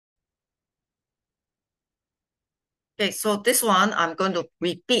Okay, so this one, I'm going to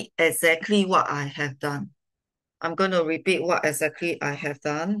repeat exactly what I have done. I'm going to repeat what exactly I have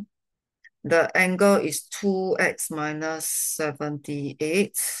done. The angle is 2x minus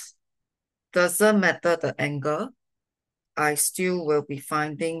 78. Doesn't matter the angle. I still will be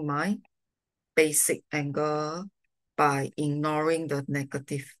finding my basic angle by ignoring the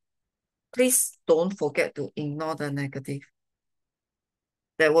negative. Please don't forget to ignore the negative.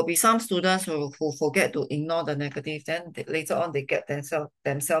 There will be some students who forget to ignore the negative, then later on they get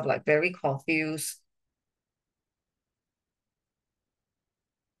themselves like very confused.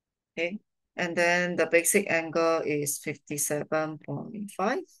 Okay. And then the basic angle is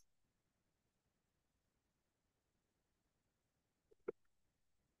 57.5.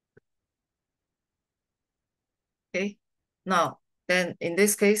 Okay. Now, then in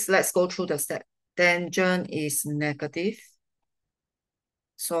this case, let's go through the step. Tangent is negative.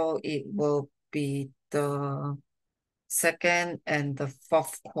 So it will be the second and the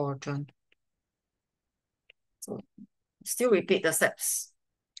fourth quadrant. So still repeat the steps.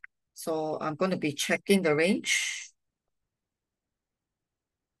 So I'm going to be checking the range.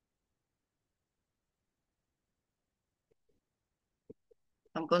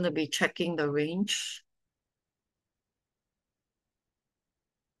 I'm going to be checking the range.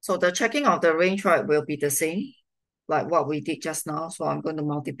 So the checking of the range, right, will be the same like what we did just now. So I'm going to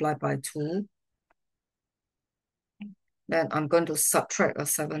multiply by 2. Then I'm going to subtract a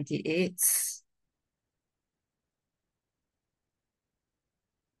 78.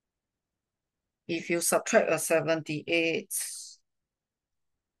 If you subtract a 78,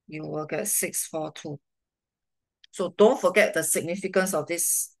 you will get 642. So don't forget the significance of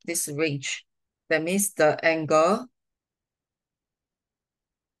this range. That means the angle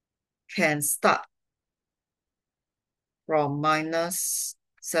can start from minus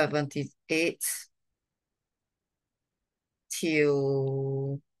 78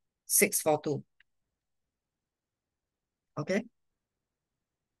 till 642. Okay.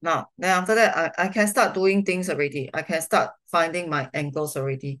 Now, then after that, I can start doing things already. I can start finding my angles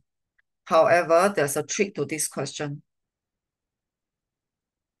already. However, there's a trick to this question.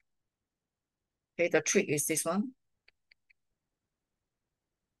 Okay, the trick is this one.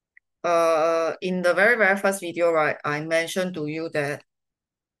 In the very, very first video, right, I mentioned to you that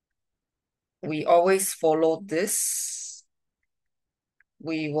we always follow this.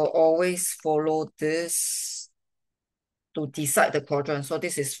 We will always follow this to decide the quadrant. So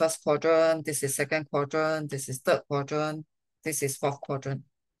this is first quadrant, this is second quadrant, this is third quadrant, this is fourth quadrant.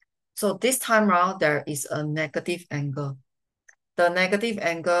 So this time round, there is a negative angle. The negative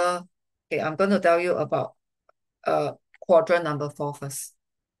angle, okay, I'm going to tell you about quadrant number 4 first.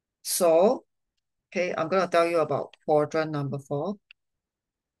 So, okay, I'm going to tell you about quadrant number 4.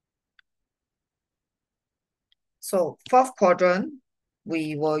 So fourth quadrant,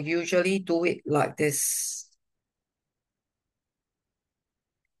 we will usually do it like this.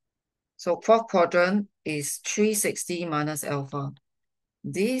 So fourth quadrant is 360 minus alpha.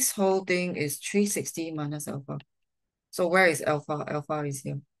 This whole thing is 360 minus alpha. So where is alpha? Alpha is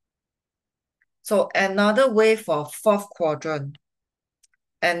here. So another way for fourth quadrant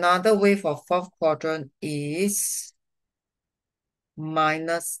is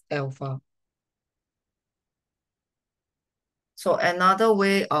minus alpha. So another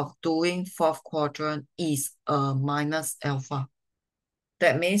way of doing fourth quadrant is minus alpha.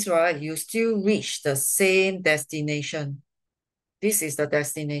 That means, right, you still reach the same destination. This is the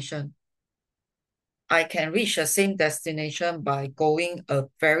destination. I can reach the same destination by going a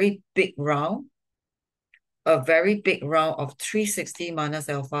very big round of 360 minus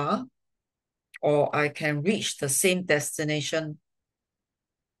alpha, or I can reach the same destination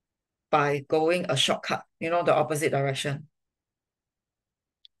by going a shortcut, the opposite direction.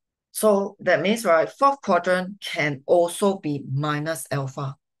 So that means, right, fourth quadrant can also be minus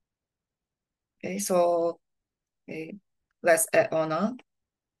alpha. Okay, so let's add on.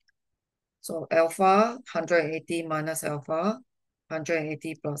 So alpha, 180 minus alpha,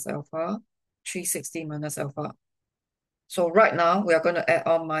 180 plus alpha, 360 minus alpha. So right now, we are going to add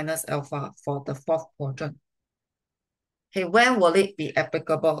on minus alpha for the fourth quadrant. Okay, when will it be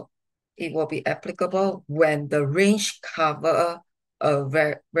applicable? It will be applicable when the range cover a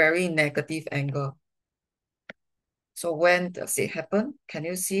very, very negative angle. So when does it happen? Can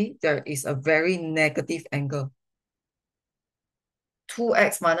you see there is a very negative angle?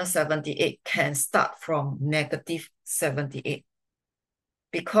 2x minus 78 can start from negative 78.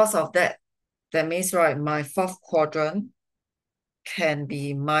 Because of that, that means, right, my fourth quadrant can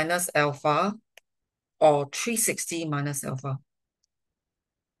be minus alpha or 360 minus alpha.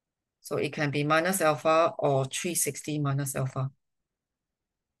 So it can be minus alpha or 360 minus alpha.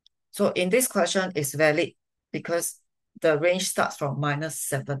 So in this question, it's valid because the range starts from minus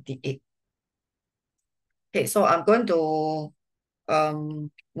 78. Okay, so I'm going to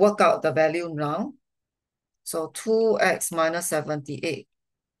work out the value now. So 2x minus 78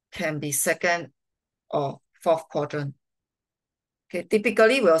 can be second or fourth quadrant. Okay,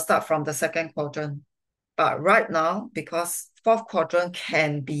 typically we'll start from the second quadrant. But right now, because fourth quadrant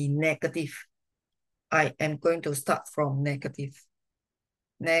can be negative, I am going to start from negative.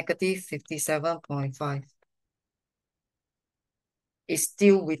 Negative 57.5 is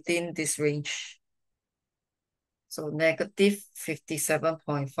still within this range. So negative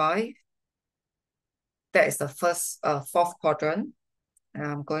 57.5. That is the first fourth quadrant. And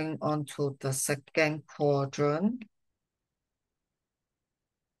I'm going on to the second quadrant.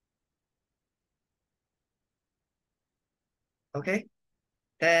 Okay.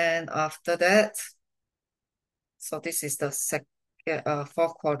 Then after that, so this is the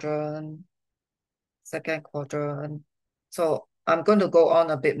fourth quadrant, second quadrant. So I'm going to go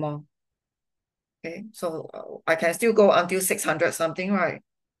on a bit more. Okay, so I can still go until 600 something, right?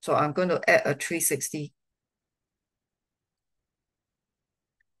 So I'm going to add a 360.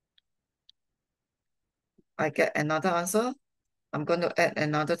 I get another answer. I'm going to add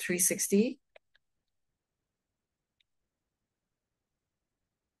another 360.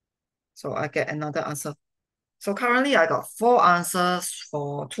 So I get another answer. So currently I got 4 answers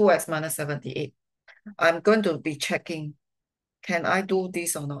for 2x minus 78. I'm going to be checking, can I do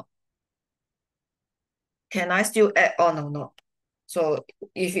this or not? Can I still add on or not? So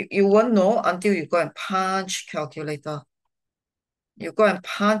if you won't know until you go and punch calculator. You go and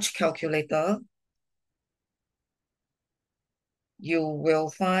punch calculator, you will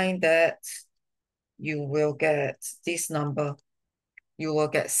find that you will get this number. You will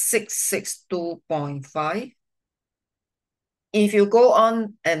get 662.5. If you go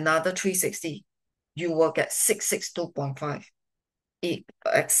on another 360, you will get 662.5. It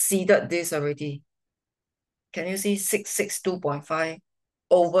exceeded this already. Can you see 662.5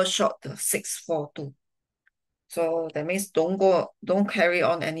 overshot the 642? So that means don't carry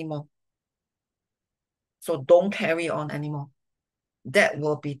on anymore. So don't carry on anymore. That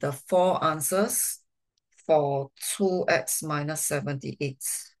will be the 4 answers for 2x minus 78.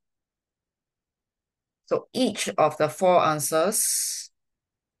 So each of the 4 answers,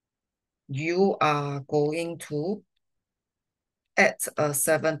 you are going to add a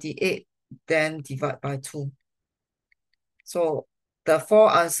 78, then divide by 2. So the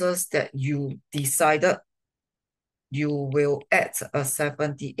 4 answers that you decided, you will add a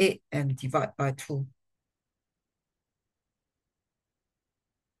 78 and divide by 2.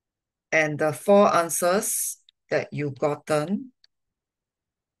 And the 4 answers that you gotten,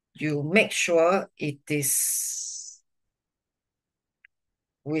 you make sure it is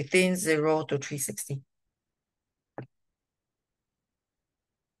within 0 to 360.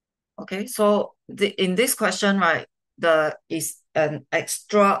 Okay, so in this question, right, there is an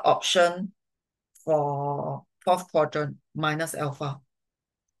extra option for fourth quadrant minus alpha.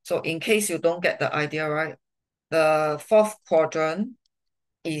 So in case you don't get the idea, right, the fourth quadrant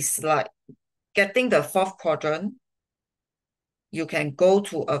is like getting the fourth quadrant, you can go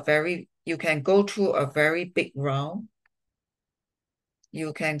through a very big round.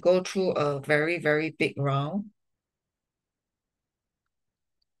 You can go through a very, very big round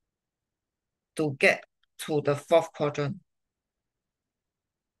to get to the fourth quadrant.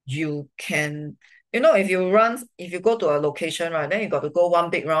 You can, if you go to a location, right, then you got to go one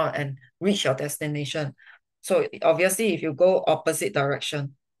big round and reach your destination. So obviously, if you go opposite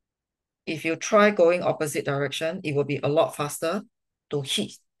direction, if you try going opposite direction, it will be a lot faster to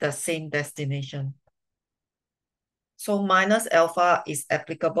hit the same destination. So minus alpha is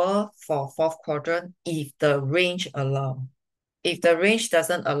applicable for fourth quadrant if the range allow. If the range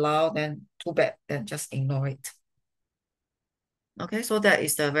doesn't allow, then too bad, then just ignore it. Okay, so that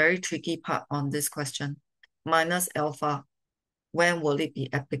is the very tricky part on this question. Minus alpha, when will it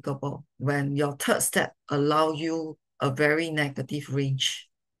be applicable? When your third step allow you a very negative range.